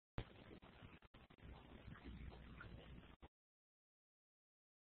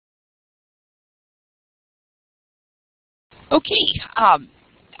Okay,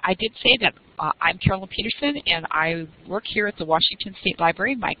 I did say that I'm Carolyn Peterson, and I work here at the Washington State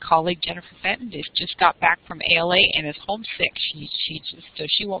Library. My colleague Jennifer Fenton just got back from ALA and is homesick. So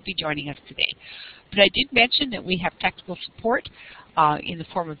she won't be joining us today. But I did mention that we have technical support in the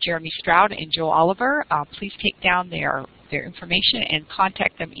form of Jeremy Stroud and Joe Oliver. Please take down their information and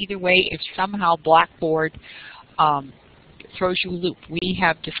contact them either way if somehow Blackboard throws you a loop. We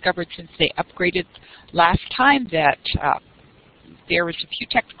have discovered since they upgraded last time that there was a few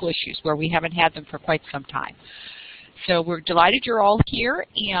technical issues where we haven't had them for quite some time. So we're delighted you're all here,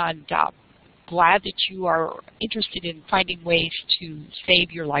 and glad that you are interested in finding ways to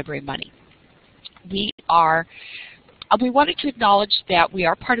save your library money. We wanted to acknowledge that we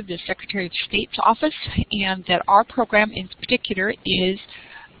are part of the Secretary of State's office, and that our program in particular is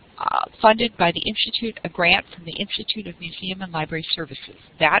funded by the Institute, a grant from the Institute of Museum and Library Services.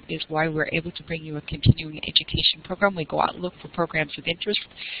 That is why we're able to bring you a continuing education program. We go out and look for programs of interest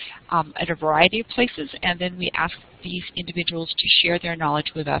at a variety of places, and then we ask these individuals to share their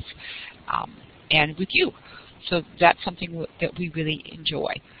knowledge with us and with you. So that's something that we really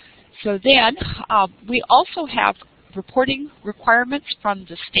enjoy. So then we also have reporting requirements from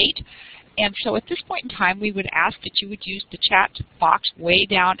the state. And so at this point in time, we would ask that you would use the chat box way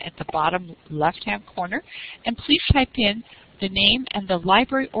down at the bottom left-hand corner, and please type in the name and the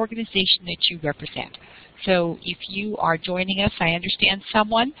library organization that you represent. So if you are joining us, I understand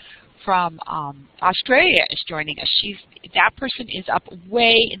someone from Australia is joining us. That person is up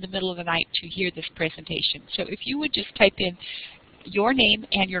way in the middle of the night to hear this presentation. So if you would just type in your name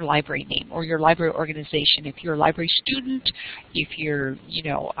and your library name or your library organization. If you're a library student, if you're,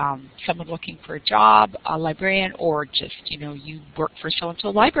 someone looking for a job, a librarian, or just, you work for so-and-so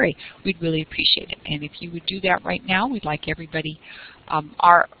library, we'd really appreciate it. And if you would do that right now, we'd like everybody,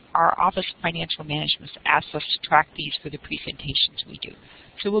 our Office of Financial Management asks us to track these for the presentations we do.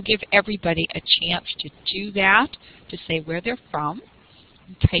 So we'll give everybody a chance to do that, to say where they're from.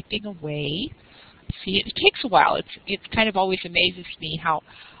 I'm typing away. See, it takes a while. It kind of always amazes me how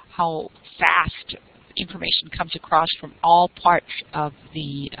fast information comes across from all parts of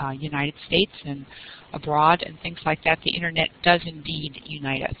the United States and abroad and things like that. The internet does indeed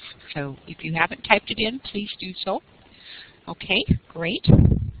unite us. So if you haven't typed it in, please do so. Okay, great.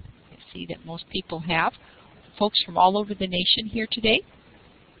 I see that most people have. Folks from all over the nation here today,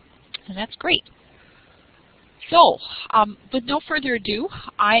 and that's great. So, with no further ado,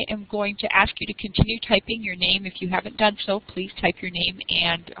 I am going to ask you to continue typing your name. If you haven't done so, please type your name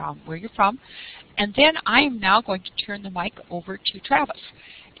and where you're from. And then I am now going to turn the mic over to Travis.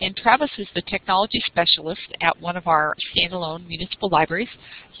 And Travis is the technology specialist at one of our standalone municipal libraries.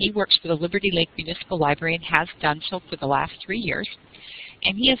 He works for the Liberty Lake Municipal Library and has done so for the last 3 years.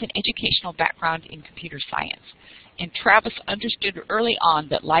 And he has an educational background in computer science. And Travis understood early on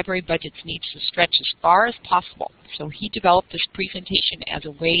that library budgets need to stretch as far as possible. So he developed this presentation as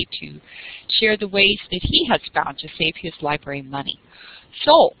a way to share the ways that he has found to save his library money.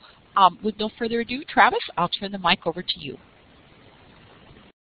 So, with no further ado, Travis, I'll turn the mic over to you.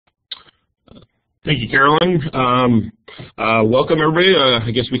 Thank you, Carolyn. Welcome, everybody.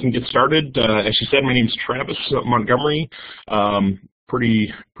 I guess we can get started. As she said, my name is Travis Montgomery.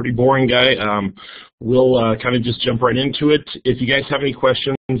 Pretty boring guy. We'll kind of just jump right into it. If you guys have any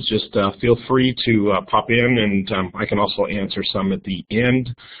questions, just feel free to pop in, and I can also answer some at the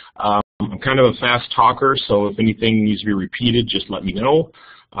end. I'm kind of a fast talker, so if anything needs to be repeated, just let me know.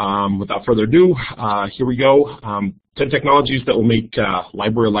 Without further ado, here we go. 10 technologies that will make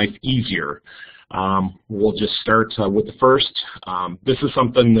library life easier. We'll just start with the first. This is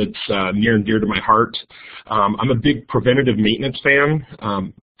something that's near and dear to my heart. I'm a big preventative maintenance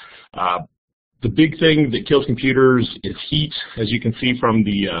fan. The big thing that kills computers is heat. As you can see from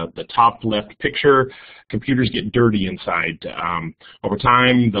the top left picture, computers get dirty inside. Over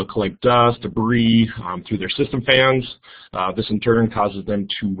time, they'll collect dust, debris through their system fans. This in turn causes them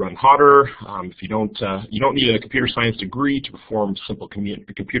to run hotter. If you don't need a computer science degree to perform simple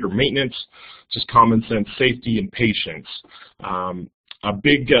computer maintenance, just common sense safety and patience. A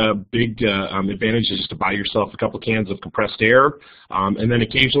big advantage is just to buy yourself a couple cans of compressed air, and then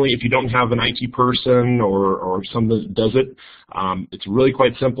occasionally, if you don't have an IT person or someone that does it, it's really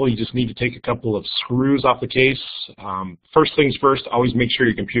quite simple. You just need to take a couple of screws off the case. First things first, always make sure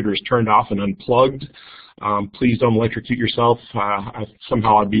your computer is turned off and unplugged. Please don't electrocute yourself.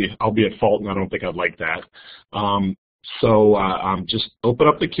 Somehow I'll be at fault, and I don't think I'd like that. So just open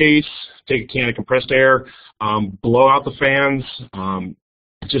up the case, take a can of compressed air, blow out the fans,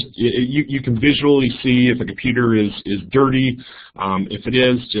 you can visually see if a computer is dirty. If it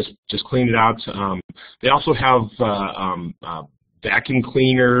is, just clean it out. They also have vacuum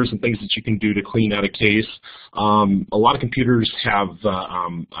cleaners and things that you can do to clean out a case. A lot of computers have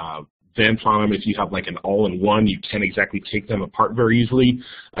vents on them. If you have like an all-in-one, you can't exactly take them apart very easily.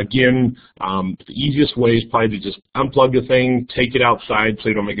 Again, the easiest way is probably to just unplug the thing, take it outside so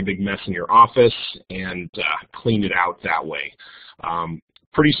you don't make a big mess in your office, and clean it out that way.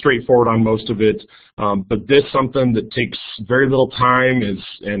 Pretty straightforward on most of it, but this something that takes very little time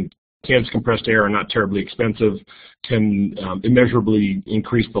and cans of compressed air are not terribly expensive, can immeasurably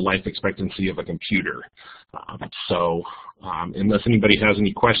increase the life expectancy of a computer. Unless anybody has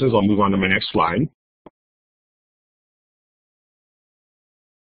any questions, I'll move on to my next slide.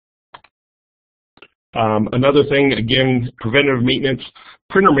 Another thing, again, preventative maintenance,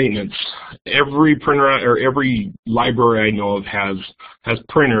 printer maintenance. Every printer or every library I know of has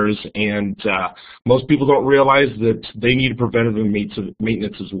printers, and most people don't realize that they need a preventative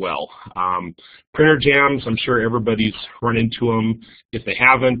maintenance as well. Printer jams, I'm sure everybody's run into them. If they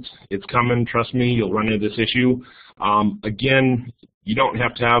haven't, it's coming. Trust me, you'll run into this issue. Again, you don't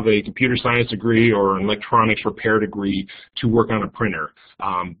have to have a computer science degree or an electronics repair degree to work on a printer.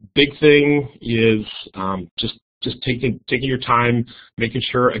 Big thing is just taking your time, making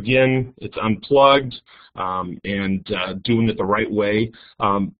sure, again, it's unplugged, and doing it the right way.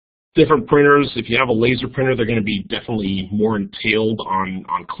 Different printers, if you have a laser printer, they're going to be definitely more entailed on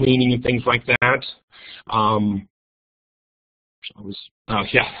cleaning and things like that.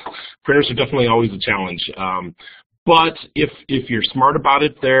 Printers are definitely always a challenge. But if you're smart about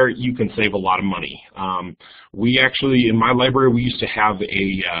it there, you can save a lot of money. We actually, in my library, we used to have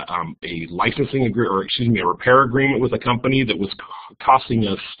a licensing agreement, or excuse me, a repair agreement with a company that was costing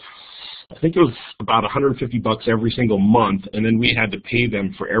us, I think it was about $150 every single month, and then we had to pay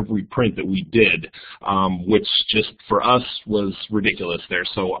them for every print that we did, which just for us was ridiculous there.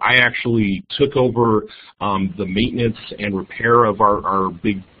 So I actually took over the maintenance and repair of our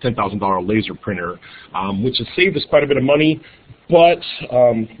big $10,000 laser printer, which has saved us quite a bit of money, but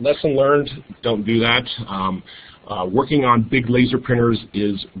lesson learned, don't do that. Working on big laser printers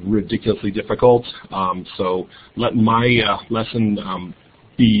is ridiculously difficult, so let my lesson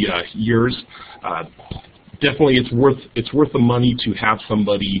be yours. Definitely, it's worth the money to have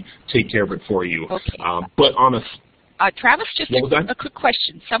somebody take care of it for you. Okay. But on a Travis, just a quick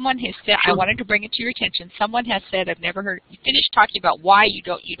question. Someone has said, sure. I wanted to bring it to your attention. Someone has said, I've never heard. You finished talking about why you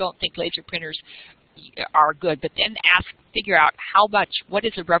don't think laser printers are good, but then figure out what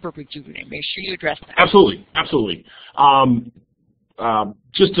is a rubber rejuvenator. Make sure you address that. Absolutely.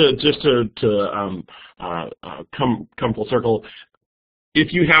 Just to come full circle.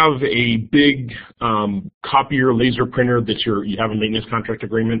 If you have a big copier laser printer that you have a maintenance contract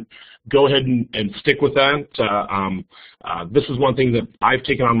agreement, go ahead and stick with that. This is one thing that I've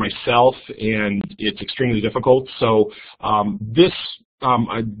taken on myself, and it's extremely difficult. So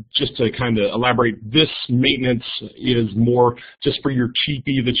just to kind of elaborate, this maintenance is more just for your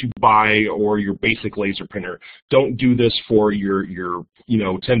cheapie that you buy or your basic laser printer. Don't do this for your $10,000,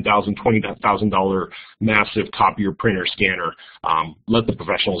 $20,000 massive copier printer scanner. Let the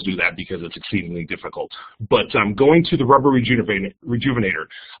professionals do that because it's exceedingly difficult. But going to the rubber rejuvenator,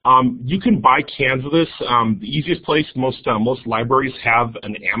 you can buy cans of this. The easiest place, most libraries have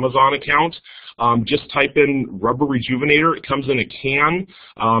an Amazon account. Just type in rubber rejuvenator. It comes in a can.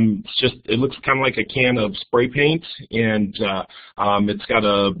 It looks kind of like a can of spray paint, and it's got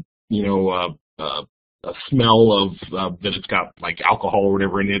a smell of that it's got like alcohol or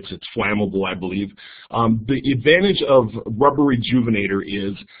whatever in it. It's flammable, I believe. The advantage of rubber rejuvenator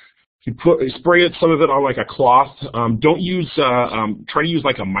is you spray some of it on like a cloth. Don't use try to use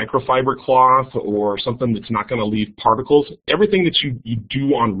like a microfiber cloth or something that's not going to leave particles. Everything that you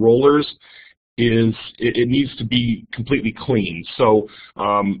do on rollers it needs to be completely clean. So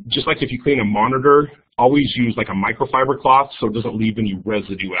just like if you clean a monitor, always use like a microfiber cloth so it doesn't leave any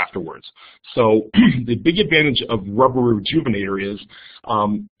residue afterwards. So the big advantage of rubber rejuvenator is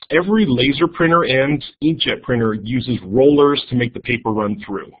every laser printer and inkjet printer uses rollers to make the paper run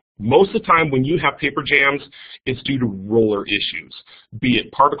through. Most of the time when you have paper jams, it's due to roller issues, be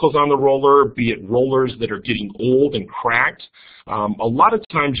it particles on the roller, be it rollers that are getting old and cracked. A lot of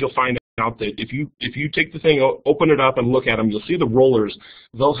times you'll find out that if you take the thing, open it up and look at them, you'll see the rollers,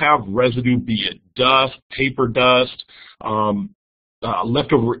 they'll have residue, be it dust, paper dust,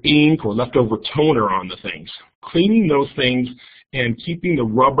 leftover ink or leftover toner on the things. Cleaning those things and keeping the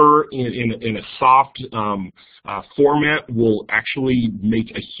rubber in a soft format will actually make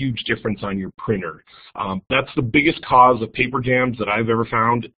a huge difference on your printer. That's the biggest cause of paper jams that I've ever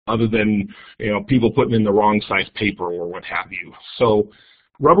found, other than people putting in the wrong size paper or what have you. So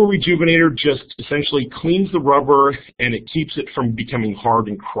Rubber Rejuvenator just essentially cleans the rubber and it keeps it from becoming hard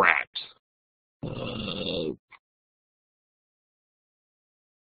and cracked.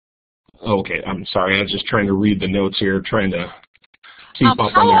 Okay, I'm sorry. I was just trying to read the notes here, trying to keep up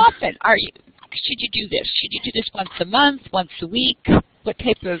on there. How often should you do this? Should you do this once a month, once a week? What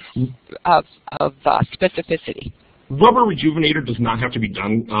type of specificity? Rubber Rejuvenator does not have to be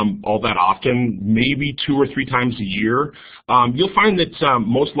done all that often, maybe 2 or 3 times a year. You'll find that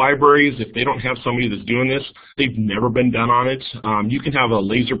most libraries, if they don't have somebody that's doing this, they've never been done on it. You can have a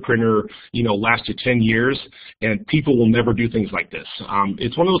laser printer, last you 10 years, and people will never do things like this.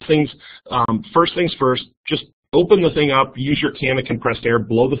 It's one of those things, first things first, just open the thing up, use your can of compressed air,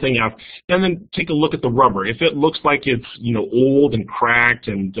 blow the thing out, and then take a look at the rubber. If it looks like it's old and cracked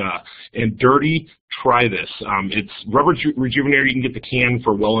and dirty, try this. It's Rubber Rejuvenator. You can get the can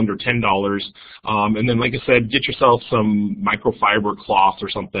for well under $10. And then, like I said, get yourself some microfiber cloth or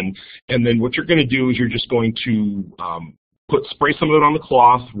something. And then what you're going to do is you're just going to spray some of it on the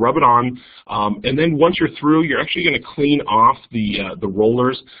cloth, rub it on, and then once you're through, you're actually going to clean off the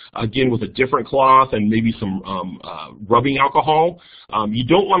rollers, again with a different cloth and maybe some rubbing alcohol. You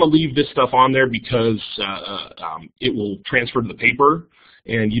don't want to leave this stuff on there because it will transfer to the paper,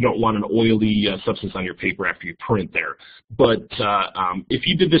 and you don't want an oily substance on your paper after you print there. But if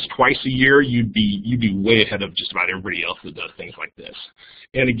you did this twice a year, you'd be way ahead of just about everybody else that does things like this.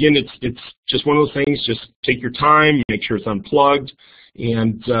 And again, it's just one of those things. Just take your time, make sure it's unplugged,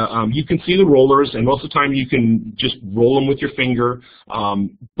 and you can see the rollers. And most of the time, you can just roll them with your finger.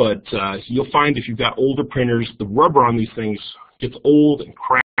 But you'll find if you've got older printers, the rubber on these things gets old and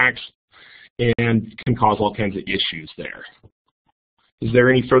cracks, and can cause all kinds of issues there. Is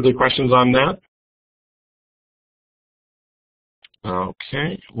there any further questions on that?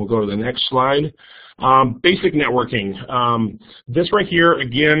 Okay, we'll go to the next slide. Basic networking. This right here,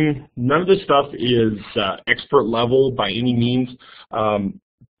 again, none of this stuff is expert level by any means,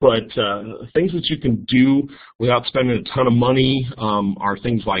 but things that you can do without spending a ton of money are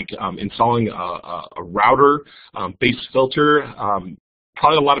things like installing a router, base filter.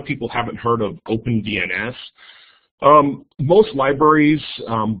 Probably a lot of people haven't heard of OpenDNS. Most libraries,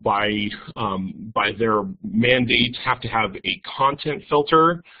 by their mandate, have to have a content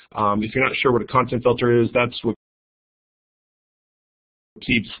filter. If you're not sure what a content filter is, that's what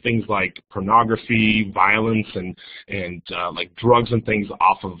keeps things like pornography, violence, and like drugs and things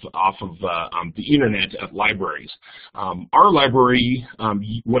off of the internet at libraries. Our library,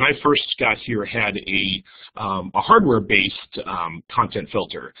 when I first got here, had a hardware-based content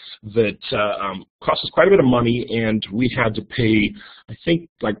filter that cost us quite a bit of money, and we had to pay, I think,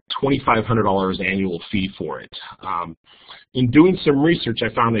 like $2,500 annual fee for it. In doing some research,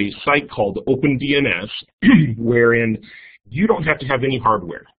 I found a site called OpenDNS, wherein you don't have to have any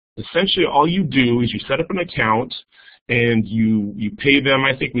hardware. Essentially, all you do is you set up an account and you pay them.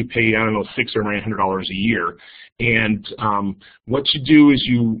 I think we pay, I don't know, $600 or $900 a year. And what you do is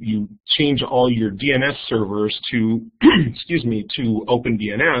you change all your DNS servers to, excuse me, to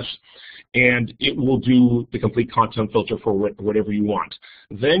OpenDNS, and it will do the complete content filter for whatever you want.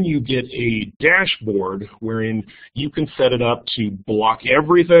 Then you get a dashboard wherein you can set it up to block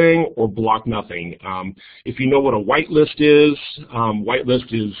everything or block nothing. If you know what a whitelist is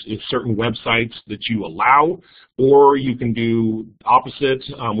is certain websites that you allow, or you can do opposite,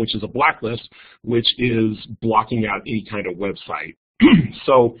 which is a blacklist, which is blocking out any kind of website.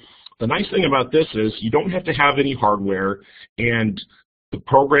 So the nice thing about this is you don't have to have any hardware, and the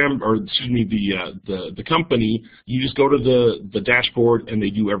program, or excuse me, the company, you just go to the dashboard and they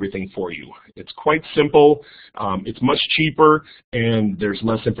do everything for you. It's quite simple, it's much cheaper, and there's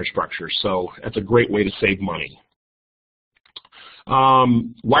less infrastructure, so that's a great way to save money.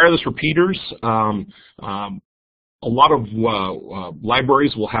 Wireless repeaters. A lot of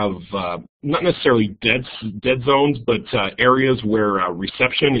libraries will have not necessarily dead zones, but areas where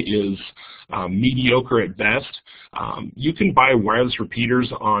reception is mediocre at best. You can buy wireless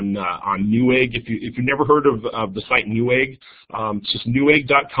repeaters on Newegg. If you've never heard of the site Newegg, it's just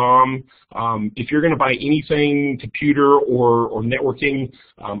newegg.com. If you're going to buy anything computer or networking,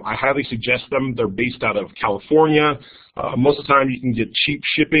 I highly suggest them. They're based out of California. Most of the time you can get cheap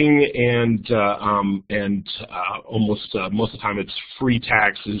shipping, and almost most of the time it's free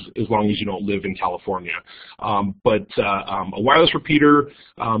tax as long as you don't live in California. But a wireless repeater,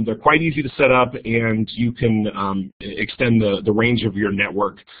 they're quite easy to set up, and you can extend the range of your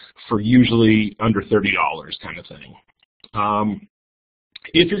network for usually under $30 kind of thing.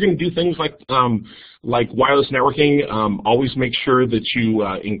 If you're going to do things like wireless networking, always make sure that you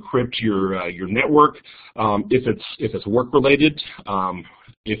encrypt your network if it's work related.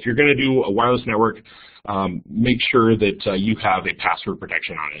 If you're going to do a wireless network, make sure that you have a password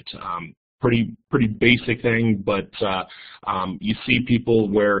protection on it. Pretty basic thing, but you see people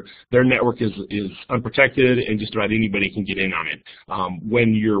where their network is unprotected and just about anybody can get in on it.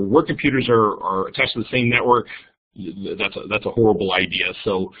 When your work computers are attached to the same network, that's a horrible idea.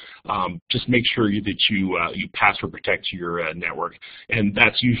 So just make sure that you password protect your network, and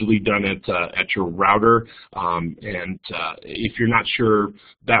that's usually done at your router. And if you're not sure,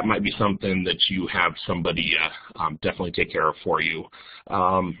 that might be something that you have somebody definitely take care of for you.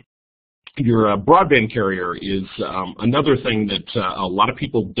 Your broadband carrier is another thing that a lot of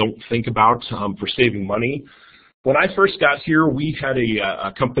people don't think about for saving money. When I first got here, we had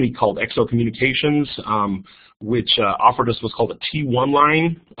a company called XO Communications, which offered us what's called a T1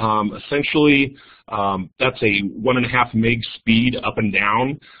 line. Essentially, that's a 1.5 meg speed up and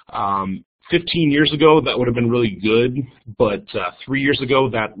down. 15 years ago, that would have been really good, but 3 years ago,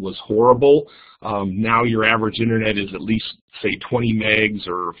 that was horrible. Now your average internet is at least, say, 20 megs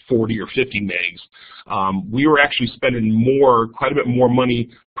or 40 or 50 megs. We were actually spending quite a bit more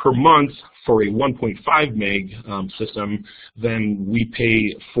money per month for a 1.5 meg system than we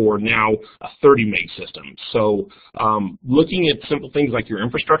pay for now a 30 meg system. So looking at simple things like your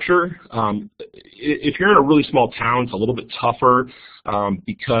infrastructure, if you're in a really small town, it's a little bit tougher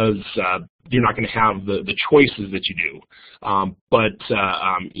because you're not going to have the choices that you do. But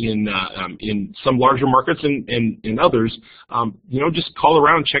in some larger markets and in others, just call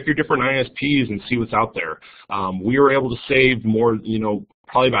around, check your different ISPs and see what's out there. We were able to save more,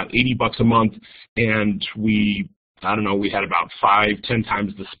 probably about $80 a month, and we had about 5-10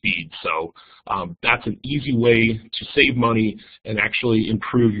 times the speed. So that's an easy way to save money and actually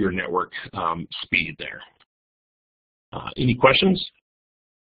improve your network speed there. Any questions?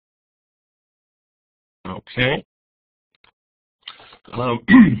 Okay.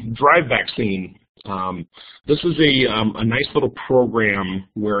 Drive Vaccine. This is a nice little program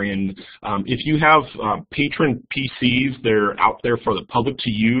wherein if you have patron PCs, they're out there for the public to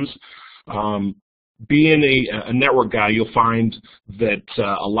use. Being a network guy, you'll find that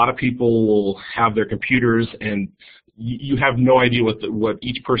a lot of people will have their computers and you have no idea what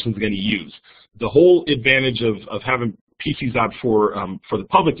each person's going to use. The whole advantage of having PCs out for the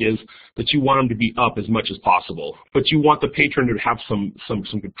public is that you want them to be up as much as possible, but you want the patron to have some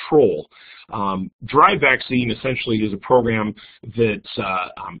control. Drive Vaccine essentially is a program that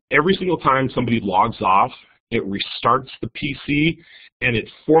every single time somebody logs off, it restarts the PC and it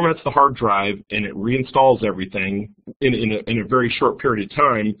formats the hard drive and it reinstalls everything in a very short period of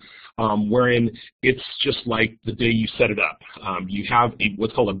time, wherein it's just like the day you set it up. You have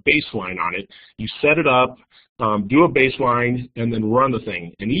what's called a baseline on it. You set it up, do a baseline, and then run the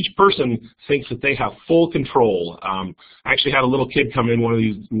thing. And each person thinks that they have full control. I actually had a little kid come in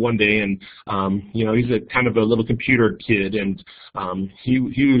one day, and he's a kind of a little computer kid, and he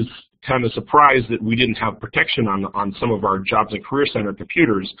was kind of surprised that we didn't have protection on some of our Jobs and Career Center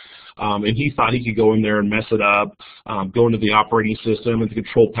computers, and he thought he could go in there and mess it up, go into the operating system and the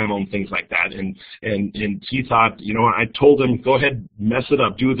control panel and things like that, and he thought, I told him, go ahead, mess it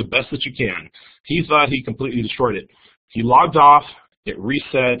up, do the best that you can. He thought he completely destroyed it. He logged off, it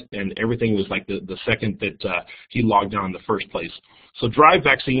reset, and everything was like the second that he logged on in the first place. So Drive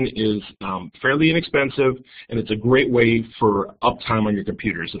Vaccine is fairly inexpensive, and it's a great way for uptime on your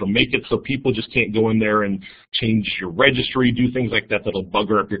computers. It'll make it so people just can't go in there and change your registry, do things like that that'll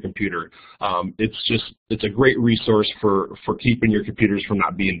bugger up your computer. It's a great resource for keeping your computers from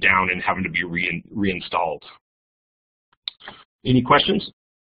not being down and having to be reinstalled. Any questions?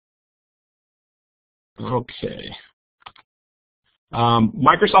 Okay.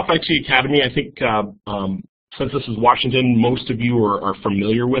 Microsoft IT Academy, I think since this is Washington, most of you are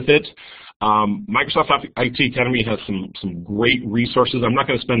familiar with it. Microsoft IT Academy has some great resources. I'm not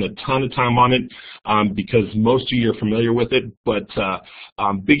going to spend a ton of time on it because most of you are familiar with it, but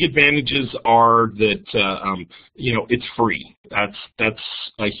big advantages are that it's free. That's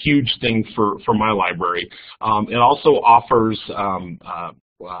a huge thing for my library. It also offers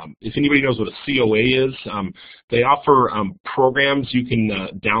if anybody knows what a COA is, they offer programs. You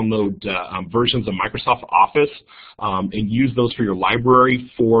can download versions of Microsoft Office and use those for your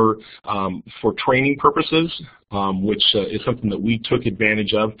library for training purposes. which is something that we took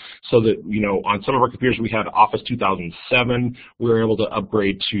advantage of, so that, you know, on some of our computers we had Office 2007. We were able to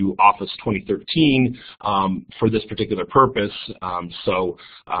upgrade to Office 2013 for this particular purpose.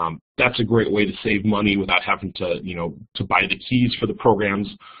 That's a great way to save money without having to, you know, to buy the keys for the programs.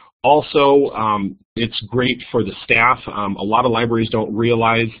 Also, it's great for the staff. A lot of libraries don't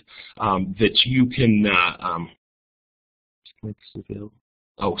realize that you can.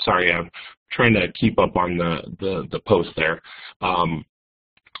 Oh, sorry, I'm trying to keep up on the post there.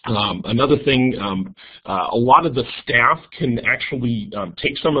 Another thing, a lot of the staff can actually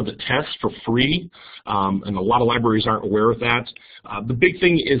take some of the tests for free, and a lot of libraries aren't aware of that. The big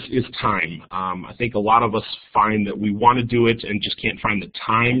thing is time. I think a lot of us find that we want to do it and just can't find the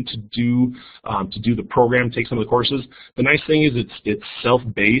time to do the program, take some of the courses. The nice thing is it's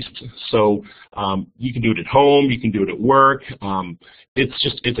self-based, so you can do it at home, you can do it at work.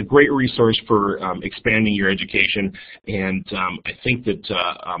 It's a great resource for expanding your education, and I think that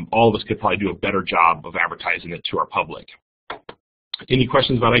all of us could probably do a better job of advertising it to our public. Any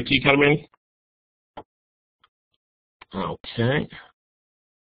questions about IT Academy? Okay.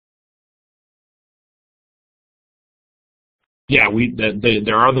 Yeah,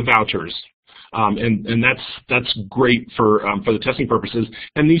 there are the vouchers, and that's great for the testing purposes.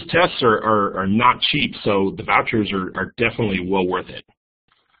 And these tests are not cheap, so the vouchers are definitely well worth it.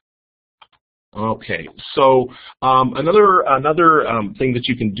 Okay, so another thing that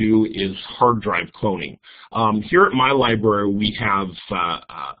you can do is hard drive cloning. Here at my library, we have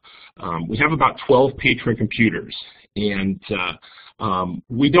about 12 patron computers, and at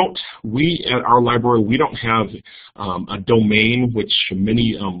our library we don't have a domain, which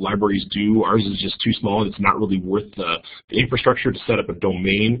many libraries do. Ours is just too small, and it's not really worth the infrastructure to set up a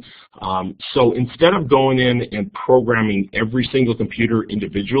domain. So instead of going in and programming every single computer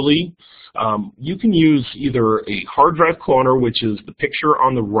individually, you can use either a hard drive cloner, which is the picture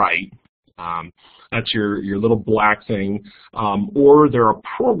on the right. That's your little black thing, or there are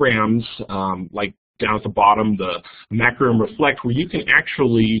programs like down at the bottom, the Macro and Reflect, where you can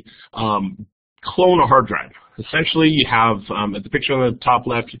actually clone a hard drive. Essentially, you have, at the picture on the top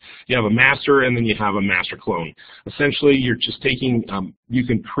left, you have a master, and then you have a master clone. Essentially, you're just taking, you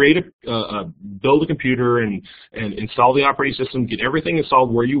can create build a computer and install the operating system, get everything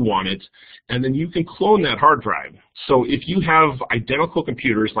installed where you want it, and then you can clone that hard drive. So if you have identical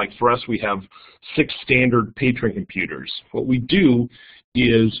computers, like for us, we have 6 standard patron computers. What we do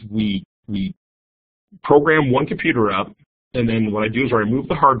is we program one computer up, and then what I do is I remove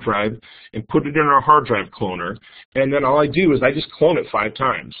the hard drive and put it in our hard drive cloner, and then all I do is I just clone it 5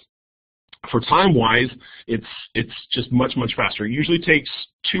 times. For time-wise, it's just much faster. It usually takes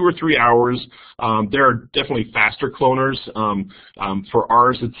 2 or 3 hours. There are definitely faster cloners. For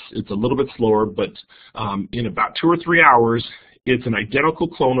ours, it's a little bit slower, but in about 2 or 3 hours, it's an identical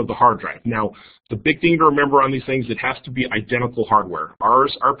clone of the hard drive. Now, the big thing to remember on these things, it has to be identical hardware. Our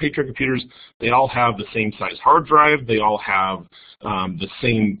patron computers, they all have the same size hard drive. They all have the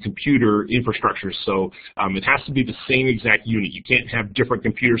same computer infrastructure. So it has to be the same exact unit. You can't have different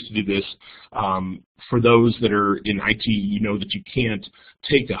computers to do this. For those that are in IT, you know that you can't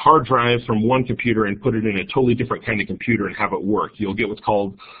take a hard drive from one computer and put it in a totally different kind of computer and have it work. You'll get what's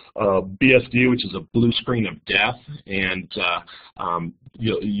called BSD, which is a blue screen of death, and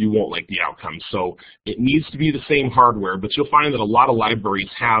you won't like the outcome. So it needs to be the same hardware, but you'll find that a lot of libraries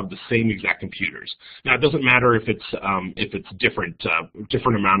have the same exact computers. Now, it doesn't matter if it's different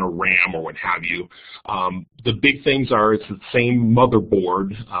amount of RAM or what have you. The big things are it's the same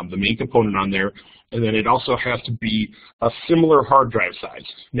motherboard, the main component on there, and then it also has to be a similar hard drive size.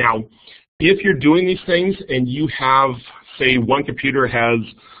 Now, if you're doing these things and you have, say, one computer has,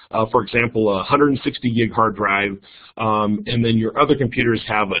 for example, a 160 gig hard drive, and then your other computers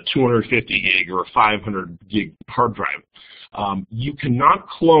have a 250 gig or a 500 gig hard drive, you cannot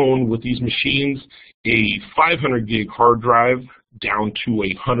clone with these machines a 500 gig hard drive down to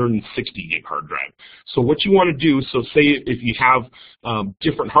a 160 gig hard drive. So what you want to do, so say if you have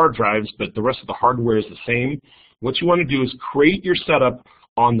different hard drives, but the rest of the hardware is the same, what you want to do is create your setup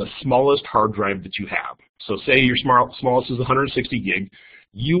on the smallest hard drive that you have. So say your smallest is 160 gig.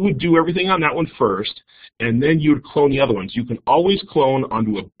 You would do everything on that one first, and then you would clone the other ones. You can always clone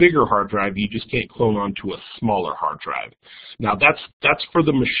onto a bigger hard drive. You just can't clone onto a smaller hard drive. Now that's for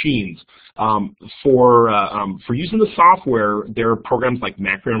the machines. For using the software, there are programs like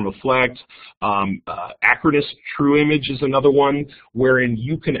Macro and Reflect. Acronis True Image is another one wherein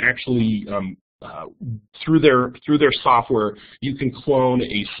you can actually through their software, you can clone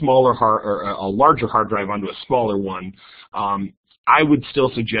a smaller or a larger hard drive onto a smaller one. I would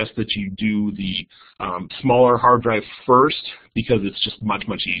still suggest that you do the smaller hard drive first because it's just much,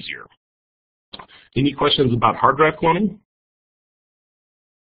 much easier. Any questions about hard drive cloning?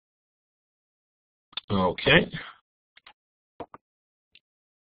 Okay.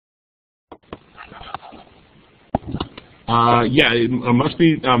 Yeah, it must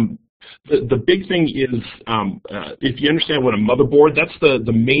be. The big thing is, if you understand what a motherboard, that's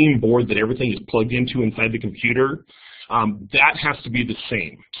the main board that everything is plugged into inside the computer. That has to be the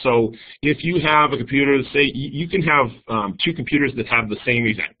same. So if you have a computer, say you can have two computers that have the same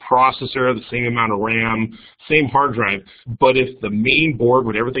exact processor, the same amount of RAM, same hard drive, but if the main board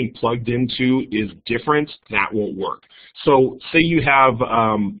with everything plugged into is different, that won't work. So say you have,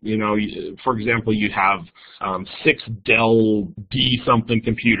 for example, you have 6 Dell D something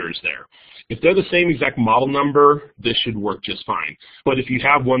computers there. If they're the same exact model number, this should work just fine. But if you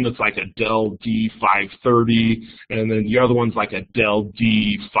have one that's like a Dell D530 and then the other one's like a Dell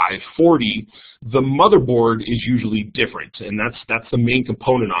D540, the motherboard is usually different, and that's the main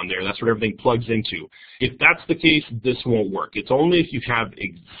component on there. That's what everything plugs into. If that's the case, this won't work. It's only if you have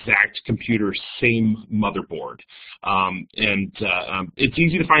exact computer, same motherboard. It's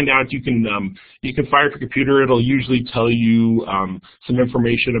easy to find out. You can fire up your computer. It'll usually tell you some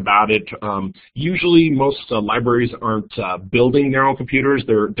information about it. Usually, most libraries aren't building their own computers.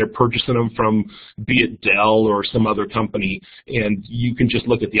 They're purchasing them from, be it Dell or some other company, and you can just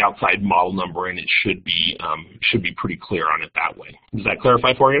look at the outside model number, and it should be pretty clear on it that way. Does that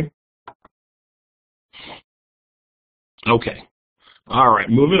clarify for you? Okay. All right,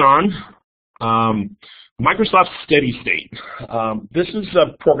 moving on. Microsoft Steady State. This is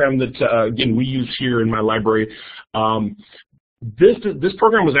a program that, again, we use here in my library. This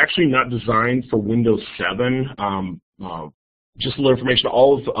program was actually not designed for Windows 7. Just a little information,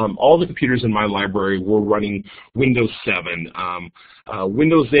 all the computers in my library were running Windows 7.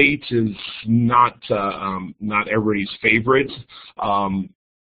 Windows 8 is not everybody's favorite.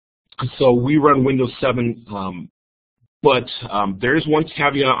 So we run Windows 7, but there's one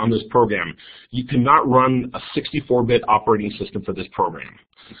caveat on this program. You cannot run a 64-bit operating system for this program.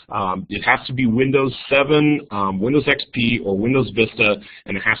 It has to be Windows 7, Windows XP, or Windows Vista,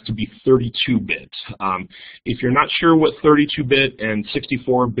 and it has to be 32-bit. If you're not sure what 32-bit and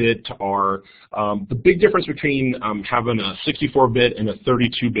 64-bit are, the big difference between having a 64-bit and a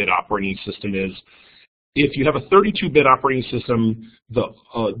 32-bit operating system is, if you have a 32-bit operating system,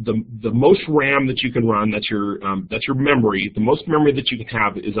 the most RAM that you can run, that's your memory. The most memory that you can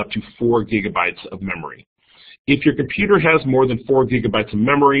have is up to 4 gigabytes of memory. If your computer has more than 4 gigabytes of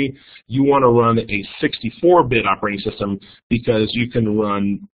memory, you want to run a 64-bit operating system because you can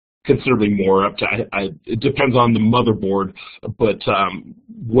run considerably more, up to, it depends on the motherboard, but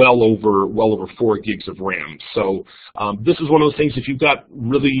well over 4 gigs of RAM. So this is one of those things, if you've got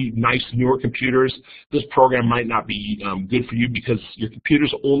really nice newer computers, this program might not be good for you because your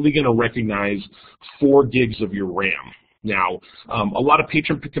computer's only going to recognize 4 gigs of your RAM. Now, a lot of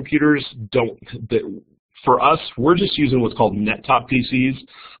patron computers don't. For us, we're just using what's called net-top PCs.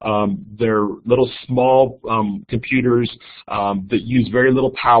 They're little small computers that use very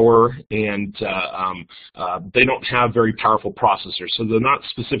little power, and they don't have very powerful processors. So they're not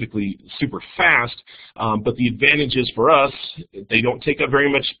specifically super fast, but the advantage is for us, they don't take up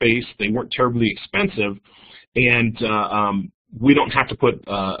very much space, they weren't terribly expensive, and we don't have to put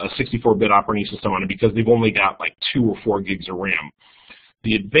a 64-bit operating system on it because they've only got like 2 or 4 gigs of RAM.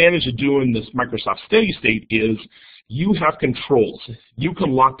 The advantage of doing this Microsoft Steady State is you have controls. You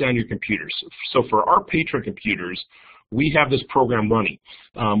can lock down your computers. So for our patron computers, we have this program running.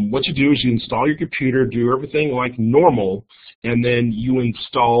 What you do is you install your computer, do everything like normal, and then you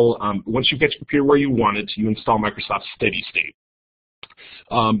install, once you get your computer where you want it, you install Microsoft Steady State.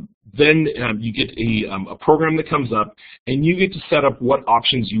 Then you get a program that comes up, and you get to set up what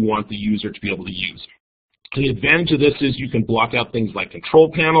options you want the user to be able to use. The advantage of this is you can block out things like control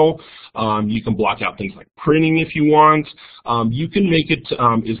panel, you can block out things like printing if you want, you can make it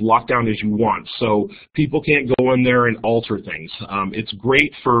as locked down as you want, so people can't go in there and alter things. It's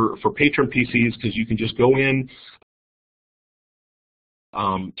great for patron PCs because you can just go in,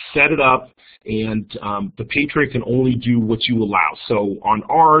 set it up, and the patron can only do what you allow. So on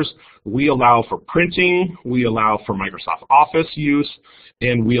ours, we allow for printing, we allow for Microsoft Office use,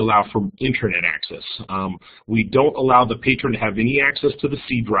 and we allow for internet access. We don't allow the patron to have any access to the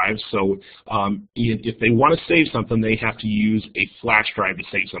C drive, so if they want to save something, they have to use a flash drive to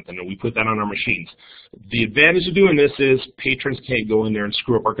save something, and we put that on our machines. The advantage of doing this is patrons can't go in there and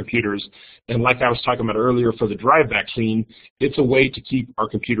screw up our computers, and like I was talking about earlier for the drive vaccine, it's a way to keep our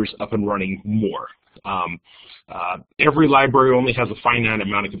computers up and running more. Every library only has a finite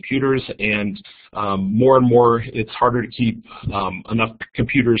amount of computers, and more it's harder to keep enough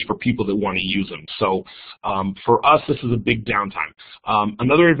computers for people that want to use them. So for us, this is a big downtime.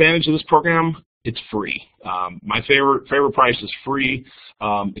 Another advantage of this program, it's free. My favorite price is free.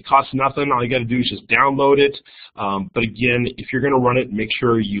 It costs nothing. All you got to do is just download it. But again, if you're going to run it, make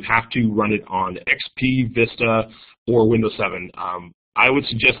sure you have to run it on XP, Vista, or Windows 7. I would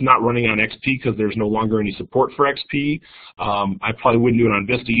suggest not running on XP because there's no longer any support for XP. I probably wouldn't do it on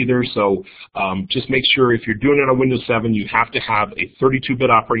Vista either. So just make sure if you're doing it on Windows 7, you have to have a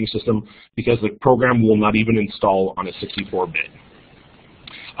 32-bit operating system because the program will not even install on a 64-bit.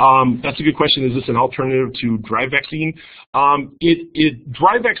 That's a good question. Is this an alternative to Drive-Vaccine?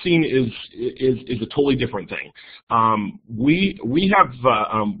 Drive-Vaccine is a totally different thing. We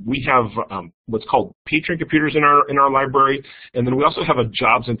have what's called patron computers in our library, and then we also have a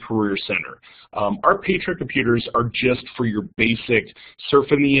Jobs and Career Center. Our patron computers are just for your basic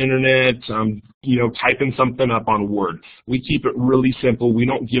surfing the internet, typing something up on Word. We keep it really simple. We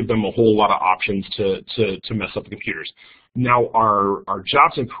don't give them a whole lot of options to mess up the computers. Now, our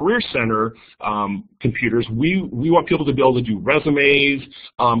Jobs and Career Center computers, we want people to be able to do resumes.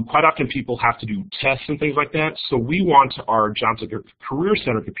 Quite often people have to do tests and things like that, so we want our Jobs and Career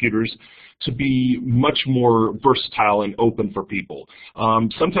Center computers to be much more versatile and open for people.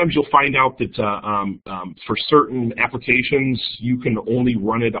 Sometimes you'll find out that for certain applications, you can only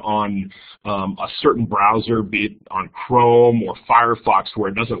run it on a certain browser, be it on Chrome or Firefox,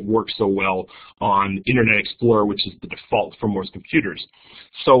 where it doesn't work so well on Internet Explorer, which is the default for most computers.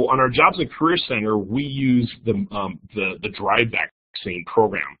 So on our Jobs and Career Center, we use the Drive-Vaccine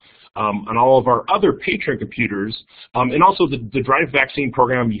program. On all of our other patron computers, and also the Drive-Vaccine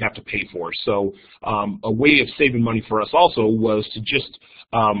program you have to pay for. So a way of saving money for us also was to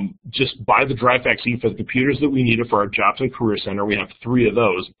just buy the Drive-Vaccine for the computers that we needed for our Jobs and Career Center. We have 3 of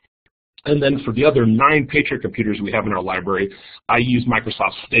those. And then for the other 9 patron computers we have in our library, I use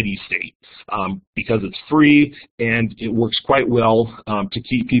Microsoft Steady State because it's free and it works quite well to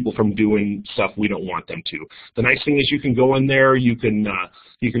keep people from doing stuff we don't want them to. The nice thing is you can go in there, you can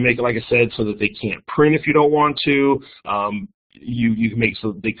make it, like I said, so that they can't print if you don't want to. You can make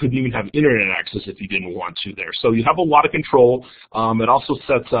so they couldn't even have internet access if you didn't want to there. So you have a lot of control. It also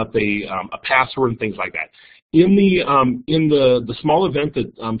sets up a password and things like that. In the small event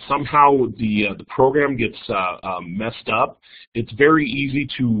that somehow the program gets messed up, it's very easy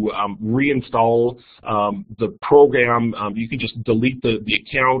to reinstall the program. You can just delete the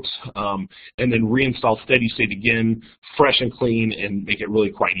account and then reinstall Steady State again, fresh and clean, and make it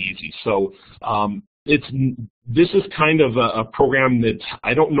really quite easy. So this is kind of a program that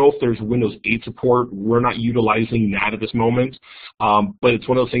I don't know if there's Windows 8 support. We're not utilizing that at this moment, but it's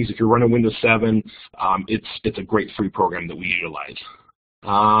one of those things. If you're running Windows 7, it's a great free program that we utilize.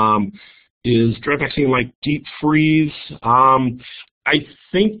 Is Drive-Vaccine like Deep Freeze? I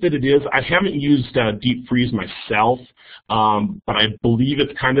think that it is. I haven't used Deep Freeze myself, but I believe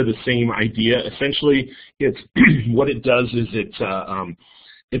it's kind of the same idea. Essentially, it's what it does is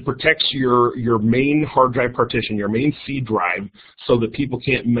it protects your main hard drive partition, your main C drive, so that people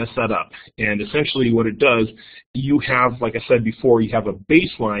can't mess that up. And essentially what it does, you have, like I said before, you have a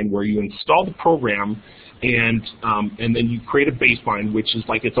baseline where you install the program, and then you create a baseline, which is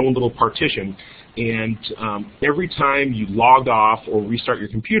like its own little partition. And every time you log off or restart your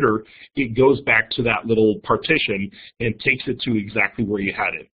computer, it goes back to that little partition and takes it to exactly where you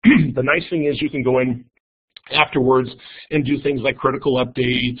had it. The nice thing is you can go in afterwards and do things like critical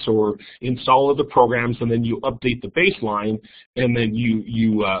updates or install other programs, and then you update the baseline, and then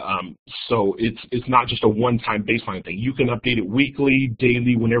so it's not just a one-time baseline thing. You can update it weekly,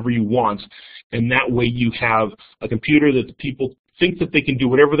 daily, whenever you want, and that way you have a computer that the people think that they can do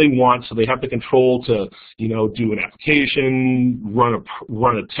whatever they want, so they have the control to, do an application,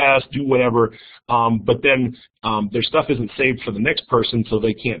 run a test, do whatever. But then their stuff isn't saved for the next person, so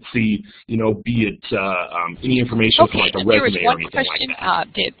they can't see, be it any information from like a resume or anything like that. There was one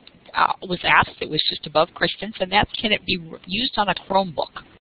question that was asked that was just above Kristen's, and that's, can it be used on a Chromebook?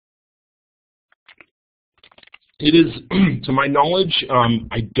 It is, to my knowledge,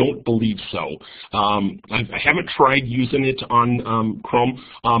 I don't believe so. I haven't tried using it on Chrome.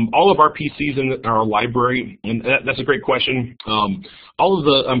 All of our PCs in our library, and that's a great question. All of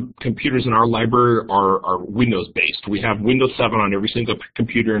the computers in our library are Windows-based. We have Windows 7 on every single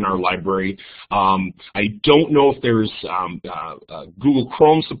computer in our library. I don't know if there's Google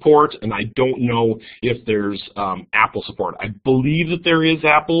Chrome support, and I don't know if there's Apple support. I believe that there is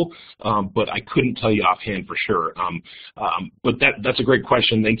Apple, but I couldn't tell you offhand for sure. there. But that's a great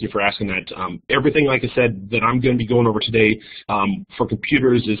question. Thank you for asking that. Everything, like I said, that I'm going to be going over today for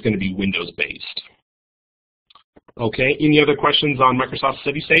computers is going to be Windows-based. Okay, any other questions on Microsoft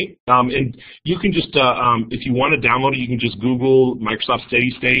Steady State? And you can just, if you want to download it, you can just Google Microsoft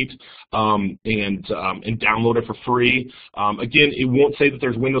Steady State and download it for free. Again, it won't say that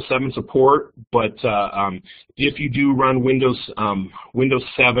there's Windows 7 support, but if you do run Windows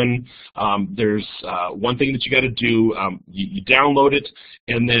 7, there's one thing that you got to do. You download it,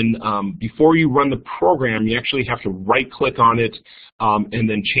 and then before you run the program, you actually have to right-click on it and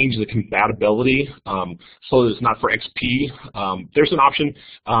then change the compatibility so that it's not for XP. There's an option.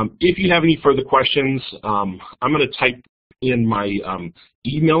 If you have any further questions, I'm going to type in my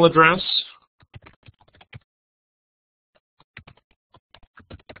email address.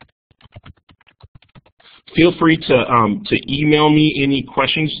 Feel free to email me any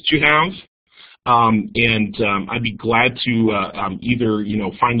questions that you have. I'd be glad to either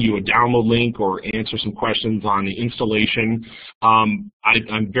find you a download link or answer some questions on the installation. I'm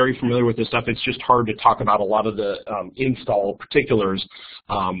very familiar with this stuff. It's just hard to talk about a lot of the install particulars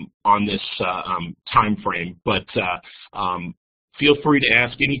on this time frame. But feel free to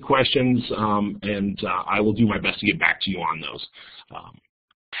ask any questions, and I will do my best to get back to you on those.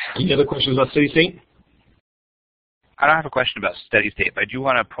 Any other questions about Steady State? I don't have a question about Steady State, but I do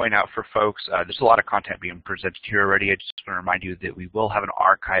want to point out for folks, there's a lot of content being presented here already. I just want to remind you that we will have an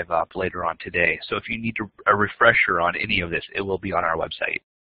archive up later on today. So if you need a refresher on any of this, it will be on our website.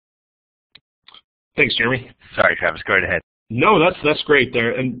 Thanks, Jeremy. Sorry, Travis, go right ahead. No, that's great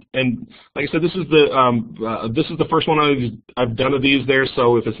there, and like I said, this is the first one I've done of these there.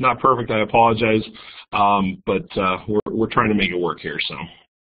 So if it's not perfect, I apologize, but we're trying to make it work here. So.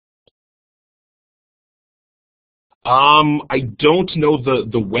 I don't know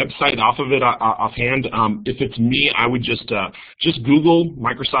the website off of it offhand. If it's me, I would just Google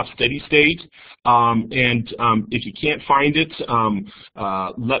Microsoft Steady State, and if you can't find it,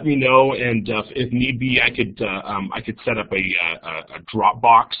 let me know, and if need be, I could set up a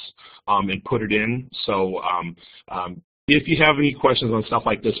Dropbox and put it in. So if you have any questions on stuff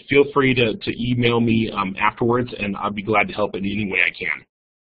like this, feel free to email me afterwards, and I'll be glad to help in any way I can.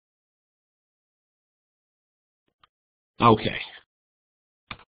 Okay.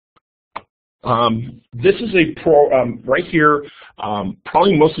 This is a right here.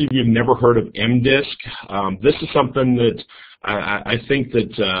 Probably most of you have never heard of MDisk. This is something that I think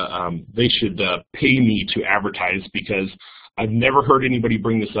that they should pay me to advertise, because I've never heard anybody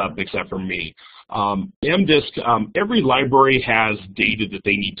bring this up except for me. MDisk. Every library has data that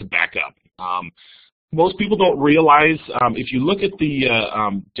they need to back up. Most people don't realize, if you look at the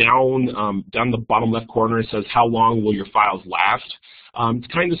down the bottom left corner, it says how long will your files last. It's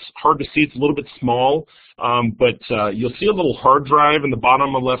kind of hard to see. It's a little bit small, but you'll see a little hard drive in the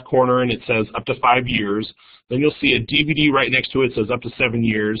bottom left corner, and it says up to 5 years. Then you'll see a DVD right next to it. It says up to 7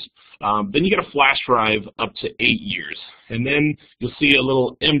 years. Then you get a flash drive up to 8 years. And then you'll see a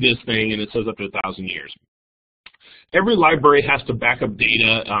little MDisk thing, and it says up to 1,000 years. Every library has to back up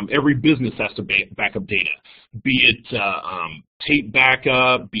data. Every business has to back up data, be it tape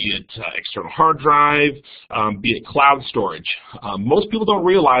backup, be it external hard drive, be it cloud storage. Most people don't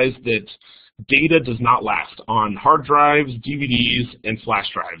realize that data does not last on hard drives, DVDs, and flash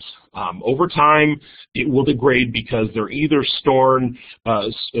drives. Over time, it will degrade because they're either stored,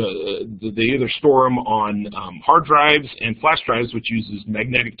 they either store them on hard drives and flash drives, which uses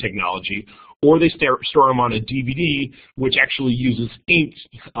magnetic technology, or they store them on a DVD, which actually uses ink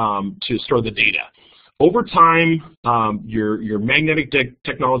to store the data. Over time, your magnetic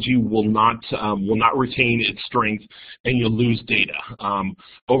technology will not retain its strength, and you'll lose data.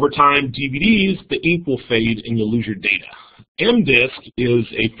 Over time, DVDs, the ink will fade, and you'll lose your data. MDisk is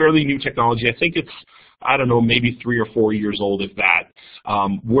a fairly new technology. I think it's, I don't know, maybe 3 or 4 years old, if that,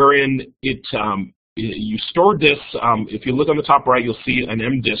 wherein it you store disks. If you look on the top right, you'll see an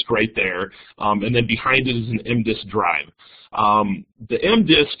MDisk right there, and then behind it is an MDisk drive. The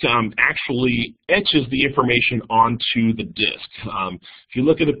MDisk actually etches the information onto the disk. If you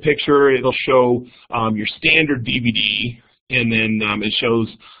look at the picture, it'll show your standard DVD, and then it shows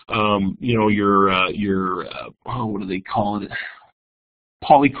your what do they call it?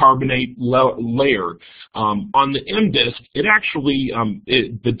 Polycarbonate layer. On the MDisk, it actually,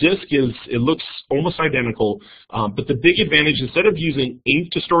 the disk it looks almost identical, but the big advantage, instead of using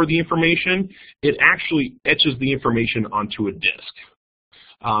ink to store the information, it actually etches the information onto a disk.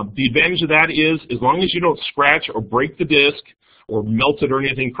 The advantage of that is, as long as you don't scratch or break the disk or melt it or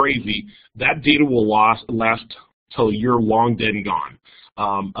anything crazy, that data will last till you're long dead and gone.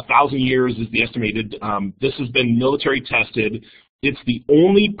 1,000 years is the estimated. This has been military tested. It's the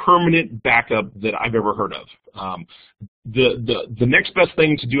only permanent backup that I've ever heard of. The next best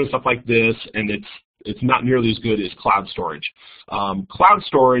thing to doing stuff like this, and it's not nearly as good, is cloud storage. Cloud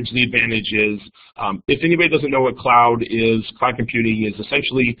storage, the advantage is, if anybody doesn't know what cloud is, cloud computing is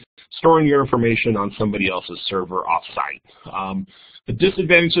essentially storing your information on somebody else's server off-site. The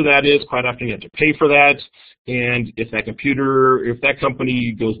disadvantage of that is quite often you have to pay for that, and if that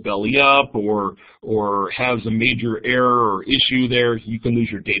company goes belly up or has a major error or issue there, you can lose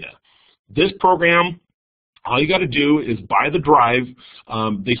your data. This program, all you got to do is buy the drive.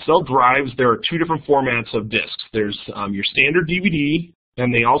 They sell drives. There are two different formats of discs. There's your standard DVD,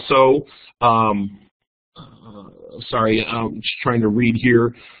 and they also, sorry, I'm just trying to read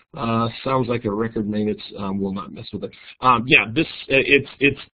here. Sounds like a record magnets will not mess with it. Yeah,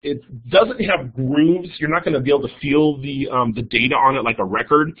 it doesn't have grooves. You're not going to be able to feel the data on it like a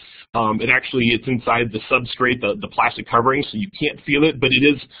record. It's inside the substrate, the plastic covering, so you can't feel it. But it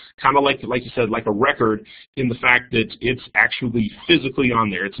is kind of like you said, like a record in the fact that it's actually physically on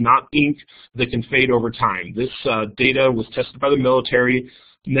there. It's not ink that can fade over time. This data was tested by the military.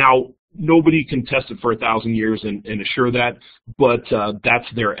 Now, nobody can test it for 1,000 years and assure that, but that's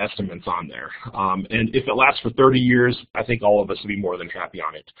their estimates on there. And if it lasts for 30 years, I think all of us would be more than happy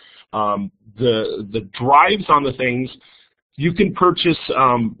on it. The drives on the things, you can purchase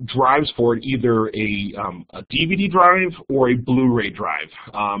drives for it, either a DVD drive or a Blu-ray drive.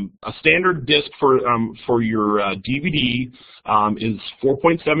 A standard disc for your DVD is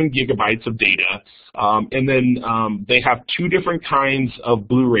 4.7 gigabytes of data, and then they have two different kinds of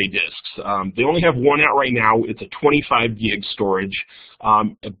Blu-ray discs. They only have one out right now. It's a 25 gig storage,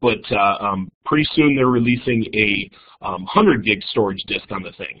 but pretty soon they're releasing a 100 gig storage disc on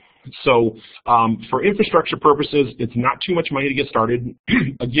the thing. So for infrastructure purposes, it's not too much money to get started.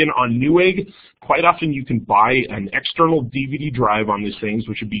 Again, on Newegg, quite often you can buy an external DVD drive on these things,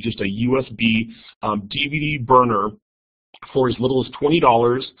 which would be just a USB DVD burner for as little as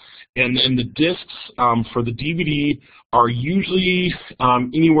 $20. And the discs for the DVD are usually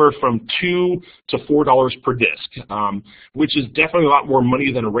anywhere from $2 to $4 per disc, which is definitely a lot more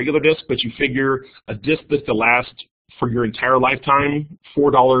money than a regular disc, but you figure a disc that will last for your entire lifetime,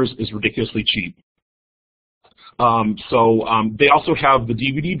 $4 is ridiculously cheap. They also have the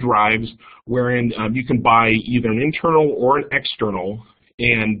DVD drives wherein you can buy either an internal or an external,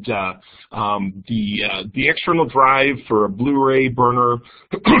 and the external drive for a Blu-ray burner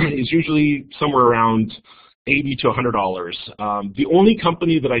is usually somewhere around $80 to $100. The only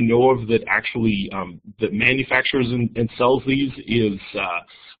company that I know of that actually that manufactures and sells these is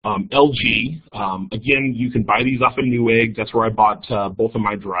LG. Again, you can buy these off of Newegg. That's where I bought both of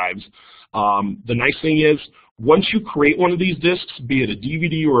my drives. The nice thing is, once you create one of these discs, be it a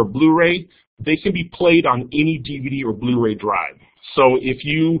DVD or a Blu-ray, they can be played on any DVD or Blu-ray drive. So if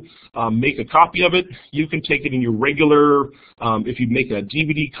you make a copy of it, you can take it in your regular, if you make a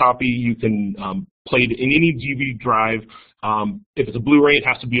DVD copy, you can play it in any DVD drive. If it's a Blu-ray, it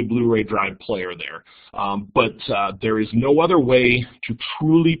has to be a Blu-ray drive player there. But there is no other way to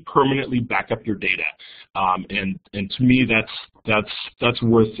truly permanently back up your data. And to me, that's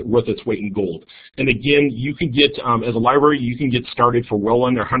worth its weight in gold. And again, you can get, as a library, you can get started for well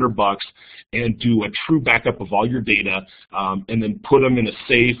under $100 and do a true backup of all your data, and then put them in a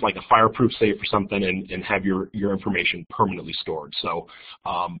safe, like a fireproof safe or something, and have your information permanently stored. So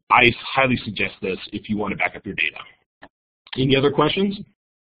I highly suggest this if you want to back up your data. Any other questions?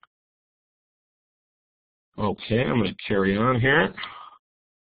 Okay, I'm going to carry on here.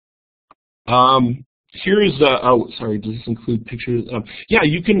 Here's oh, sorry. Does this include pictures? Yeah,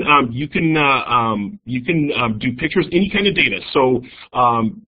 you can do pictures, any kind of data. So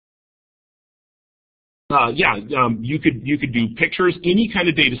you could do pictures, any kind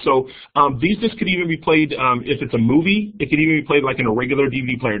of data. So these discs could even be played, if it's a movie, it could even be played like in a regular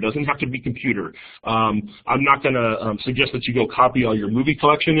DVD player. It doesn't have to be computer. I'm not going to suggest that you go copy all your movie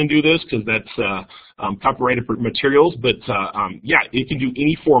collection and do this, because that's copyrighted materials, but yeah, it can do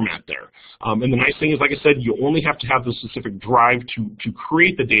any format there. And the nice thing is, like I said, you only have to have the specific drive to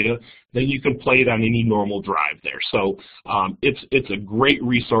create the data, then you can play it on any normal drive there. So it's a great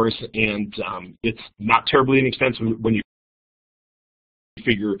resource, and it's not terribly inexpensive when you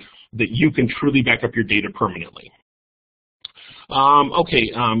figure that you can truly back up your data permanently.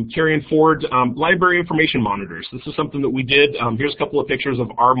 Carrying forward, library information monitors. This is something that we did. Here's a couple of pictures of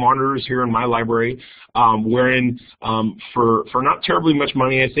our monitors here in my library, wherein for not terribly much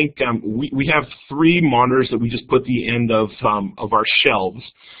money, I think we have 3 monitors that we just put the end of our shelves.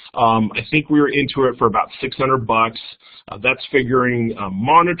 I think we were into it for about $600. That's figuring a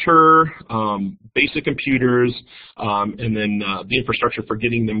monitor, basic computers, and then the infrastructure for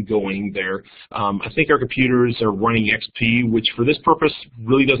getting them going there. I think our computers are running XP, which for this purpose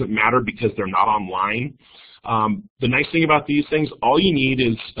really doesn't matter because they're not online. The nice thing about these things, all you need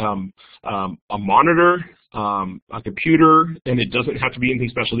is a monitor, a computer, and it doesn't have to be anything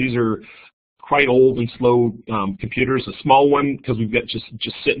special. These are quite old and slow computers. A small one because we've got just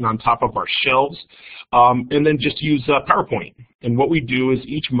sitting on top of our shelves, and then just use PowerPoint. And what we do is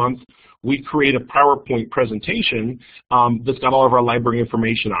each month we create a PowerPoint presentation that's got all of our library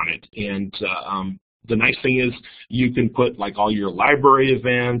information on it. And the nice thing is you can put like all your library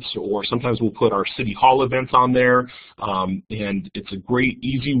events, or sometimes we'll put our city hall events on there, and it's a great,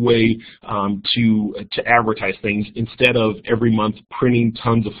 easy way to advertise things instead of every month printing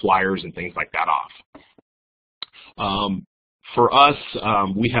tons of flyers and things like that off. For us,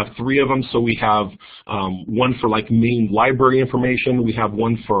 we have 3 of them, so we have one for like main library information, we have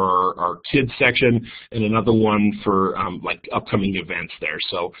one for our kids section, and another one for like upcoming events there.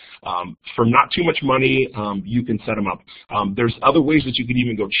 So for not too much money, you can set them up. There's other ways that you could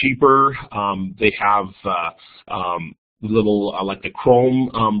even go cheaper. They have little like the Chrome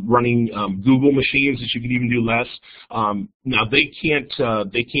running Google machines that you could even do less. Now they can't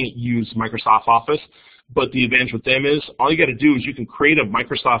use Microsoft Office. But the advantage with them is all you got to do is you can create a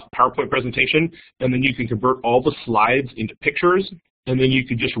Microsoft PowerPoint presentation, and then you can convert all the slides into pictures, and then you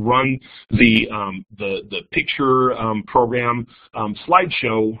could just run the picture program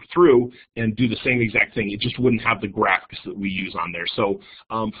slideshow through and do the same exact thing. It just wouldn't have the graphics that we use on there. So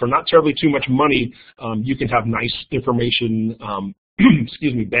for not terribly too much money, you can have nice information,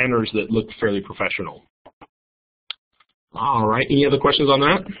 excuse me, banners that look fairly professional. All right, any other questions on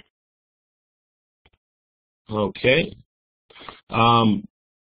that? Okay.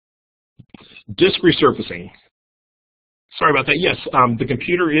 Disk resurfacing. Sorry about that. Yes, the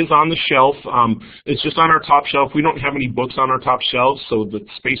computer is on the shelf. It's just on our top shelf. We don't have any books on our top shelf, so the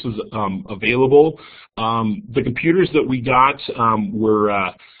space is available. The computers that we got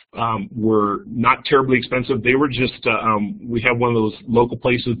were not terribly expensive. They were just, we have one of those local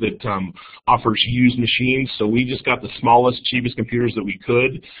places that offers used machines, so we just got the smallest, cheapest computers that we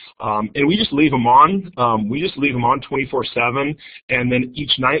could, and we just leave them on. We just leave them on 24/7, and then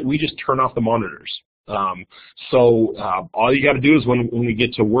each night we just turn off the monitors. So all you got to do is when we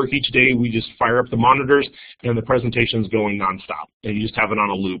get to work each day, we just fire up the monitors and the presentation's going nonstop, and you just have it on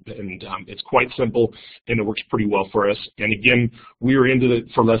a loop, and it's quite simple and it works pretty well for us. And again, we were into it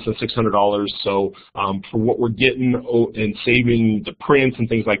for less than $600, so for what we're getting and saving the prints and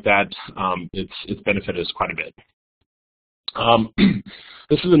things like that, it's benefited us quite a bit.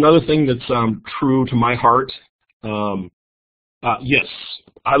 This is another thing that's true to my heart. Yes,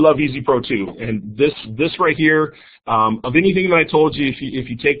 I love Easy Pro too, and this right here, of anything that I told you, if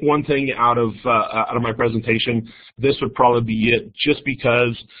you take one thing out of my presentation, this would probably be it, just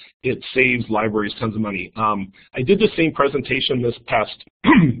because it saves libraries tons of money. I did the same presentation this past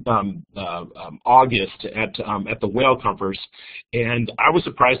August at the Whale Conference, and I was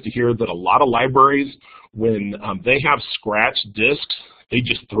surprised to hear that a lot of libraries, when they have scratched discs, they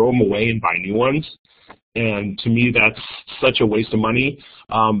just throw them away and buy new ones. And to me, that's such a waste of money.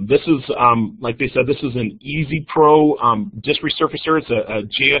 This is, like they said, this is an Easy Pro disc resurfacer. It's a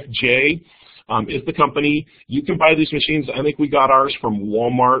JFJ. Is the company. You can buy these machines. I think we got ours from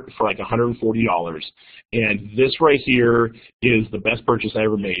Walmart for like $140. And this right here is the best purchase I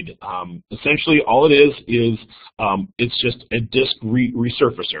ever made. Essentially, all it is it's just a disc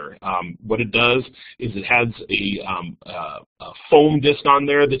resurfacer. What it does is it has a foam disc on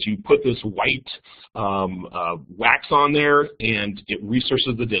there that you put this white wax on there, and it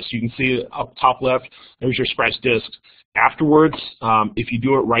resurfaces the disc. You can see it up top left. There's your scratch disc. Afterwards, if you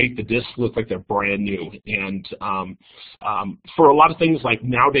do it right, the discs look like they're brand new. And for a lot of things, like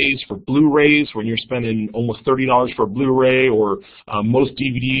nowadays for Blu-rays, when you're spending almost $30 for a Blu-ray, or most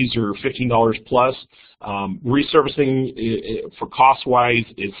DVDs are $15 plus, resurfacing for cost-wise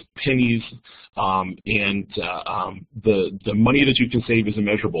is pennies, and the money that you can save is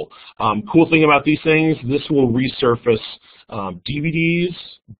immeasurable. Cool thing about these things, this will resurface DVDs,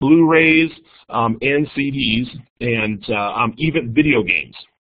 Blu-rays, and CDs, and even video games.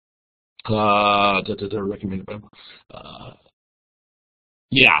 Recommend it.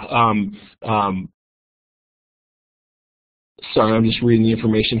 Yeah. Sorry, I'm just reading the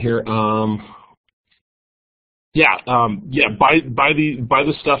information here. Buy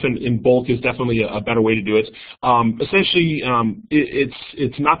the stuff in bulk is definitely a better way to do it. Essentially,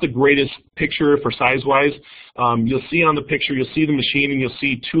 it's not the greatest picture for size-wise. You'll see on the picture, you'll see the machine, and you'll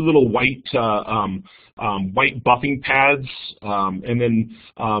see two little white buffing pads, and then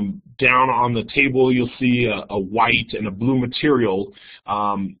down on the table you'll see a white and a blue material.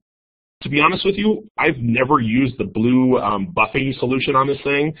 To be honest with you, I've never used the blue buffing solution on this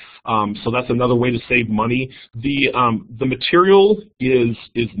thing, so that's another way to save money. The material is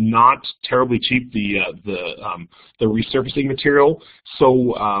not terribly cheap, the resurfacing material.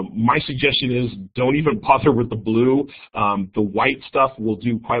 So my suggestion is don't even bother with the blue. The white stuff will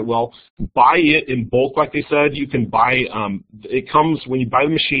do quite well. Buy it in bulk, like they said. You can buy it comes when you buy the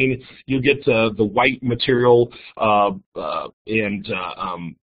machine. You'll get the white material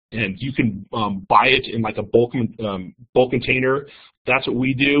and you can buy it in like a bulk container. That's what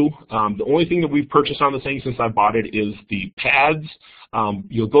we do. The only thing that we've purchased on the thing since I bought it is the pads.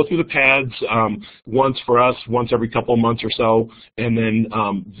 You'll go through the pads once for us, once every couple of months or so, and then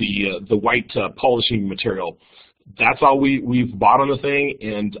the white polishing material. That's all we've bought on the thing,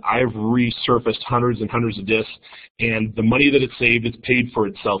 and I've resurfaced hundreds and hundreds of discs, and the money that it saved, it's paid for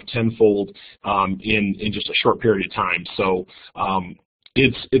itself tenfold in just a short period of time. So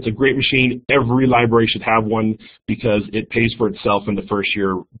it's a great machine. Every library should have one because it pays for itself in the first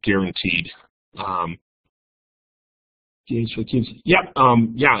year, guaranteed. Games for kids. Yep. As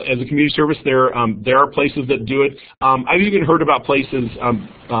a community service, there are places that do it. I've even heard about places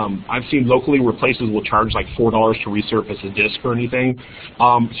I've seen locally where places will charge like $4 to resurface a disc or anything.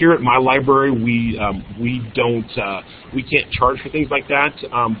 Here at my library, we can't charge for things like that.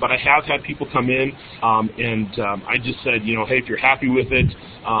 But I have had people come in and I just said, hey, if you're happy with it,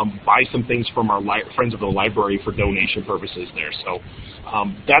 buy some things from our friends of the library for donation purposes there. So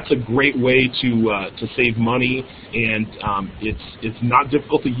that's a great way to save money, and it's not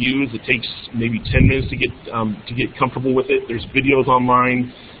difficult to use. It takes maybe 10 minutes to get comfortable with it. There's videos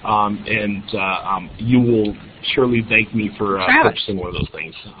online, and you will surely thank me for purchasing one of those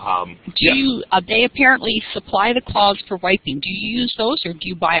things. They apparently supply the cloths for wiping. Do you use those, or do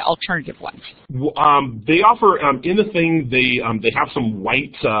you buy alternative ones? They offer in the thing. They have some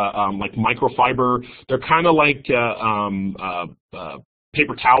white like microfiber. They're kind of like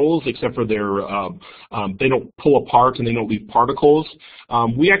paper towels, except for they don't pull apart and they don't leave particles.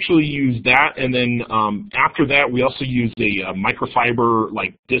 We actually use that, and then after that we also use a microfiber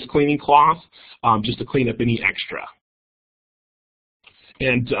like disc cleaning cloth just to clean up any extra.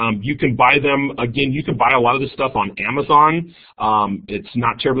 And you can buy them, again, you can buy a lot of this stuff on Amazon. It's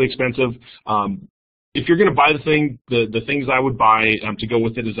not terribly expensive. If you're going to buy the thing, the things I would buy to go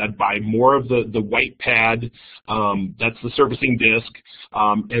with it is I'd buy more of the white pad, that's the surfacing disc,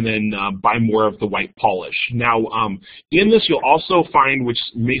 and then buy more of the white polish. Now, in this you'll also find, which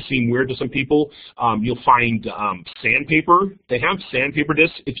may seem weird to some people, you'll find sandpaper. They have sandpaper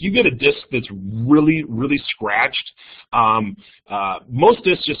discs. If you get a disc that's really, really scratched, most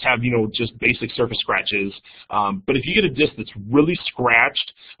discs just have, just basic surface scratches, but if you get a disc that's really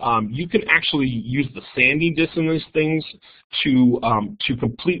scratched, you can actually use the sanding discs in these things to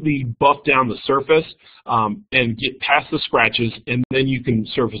completely buff down the surface and get past the scratches, and then you can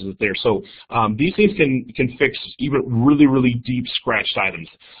surface it there. So these things can fix even really, really deep scratched items.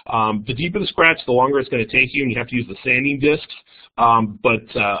 The deeper the scratch, the longer it's going to take you, and you have to use the sanding discs. But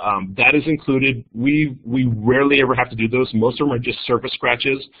that is included. We rarely ever have to do those. Most of them are just surface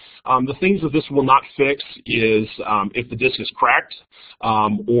scratches. The things that this will not fix is if the disc is cracked,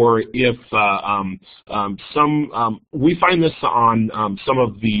 or if we find this on some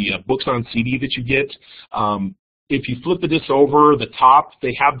of the books on CD that you get. If you flip the disc over the top,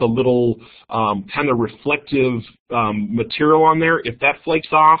 they have the little kind of reflective material on there. If that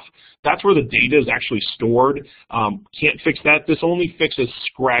flakes off, that's where the data is actually stored. Can't fix that. This only fixes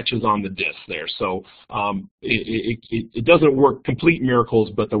scratches on the disc there. So it doesn't work complete miracles,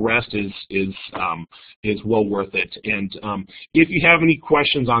 but the rest is well worth it. And if you have any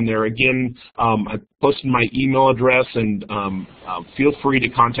questions on there, again, I posted my email address, and feel free to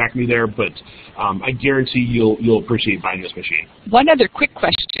contact me there. But I guarantee you'll appreciate buying this machine. One other quick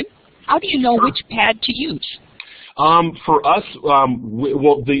question: how do you know which pad to use? For us,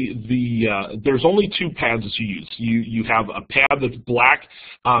 well, there's only two pads that you use. You have a pad that's black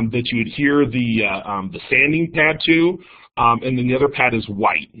that you adhere the sanding pad to, and then the other pad is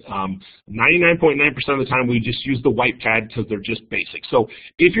white. 99.9% of the time we just use the white pad because they're just basic. So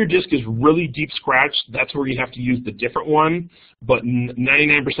if your disc is really deep scratched, that's where you have to use the different one, but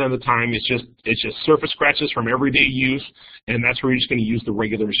 99% of the time it's just surface scratches from everyday use, and that's where you're just going to use the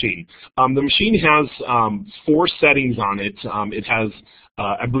regular machine. The machine has 4 settings on it. It has,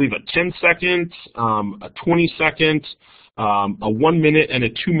 I believe, a 10-second, a 20-second, a 1 minute, and a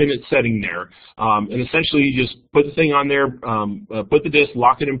 2 minute setting there. And essentially you just put the thing on there, put the disc,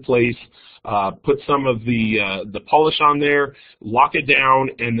 lock it in place, put some of the polish on there, lock it down,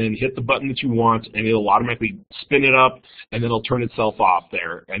 and then hit the button that you want, and it'll automatically spin it up, and then it'll turn itself off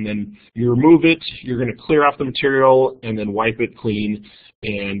there. And then you remove it, you're going to clear off the material, and then wipe it clean,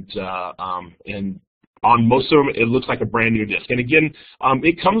 and on most of them, it looks like a brand new disc. And again,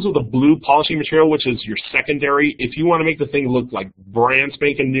 it comes with a blue polishing material, which is your secondary. If you want to make the thing look like brand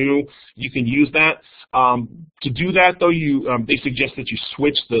spanking new, you can use that. To do that, though, they suggest that you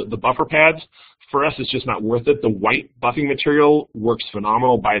switch the buffer pads. For us, it's just not worth it. The white buffing material works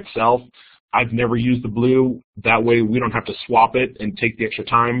phenomenal by itself. I've never used the blue. That way we don't have to swap it and take the extra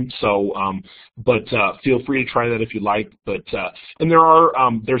time. So, but feel free to try that if you like. But and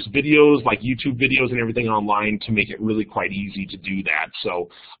there's videos like YouTube videos and everything online to make it really quite easy to do that. So,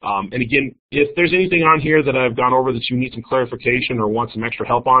 and again, if there's anything on here that I've gone over that you need some clarification or want some extra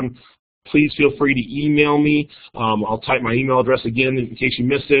help on, please feel free to email me. I'll type my email address again in case you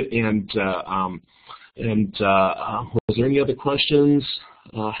missed it. And was there any other questions?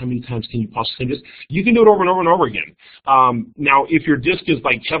 How many times can you possibly sand this? You can do it over and over and over again. Now, if your disc is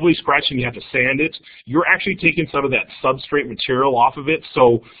like heavily scratched and you have to sand it, you're actually taking some of that substrate material off of it,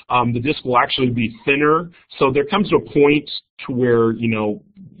 so the disc will actually be thinner. So there comes to a point to where, you know,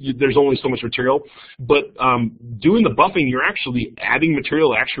 there's only so much material. But doing the buffing, you're actually adding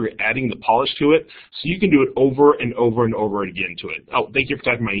material, actually adding the polish to it, so you can do it over and over and over again to it. Oh, thank you for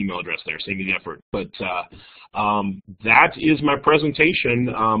typing my email address there, saving me the effort. But that is my presentation.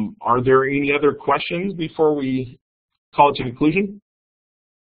 Are there any other questions before we call it to conclusion?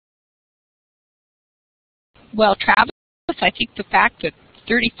 Well, Travis, I think the fact that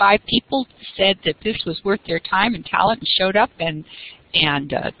 35 people said that this was worth their time and talent and showed up and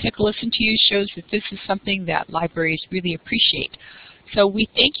took a listen to you shows that this is something that libraries really appreciate. So we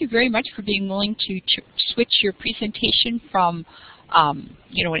thank you very much for being willing to switch your presentation from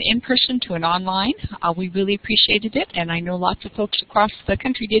you know, an in-person to an online. We really appreciated it, and I know lots of folks across the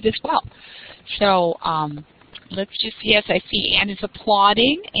country did as well. So let's just see, yes, I see Ann is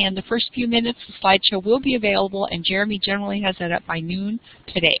applauding, and the first few minutes the slideshow will be available, and Jeremy generally has that up by noon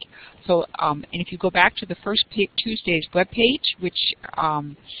today. So, and if you go back to the first Tuesday's webpage, which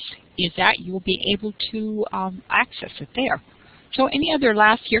is that, you will be able to access it there. So any other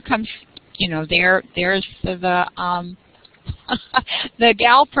last, here comes, you know, there's the the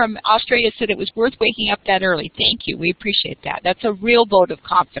gal from Australia said it was worth waking up that early. Thank you. We appreciate that. That's a real vote of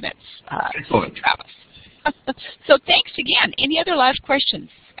confidence, Travis. So thanks again. Any other last questions?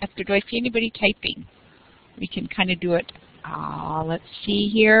 Do I see anybody typing? We can kind of do it. Let's see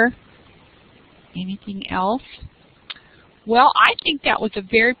here. Anything else? Well, I think that was a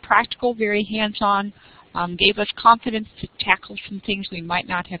very practical, very hands-on, gave us confidence to tackle some things we might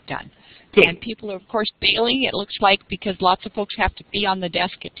not have done. Good. And people are, of course, bailing, it looks like, because lots of folks have to be on the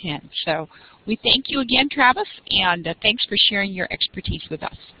desk at 10. So we thank you again, Travis, and thanks for sharing your expertise with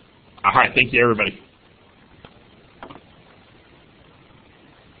us. All right. Thank you, everybody.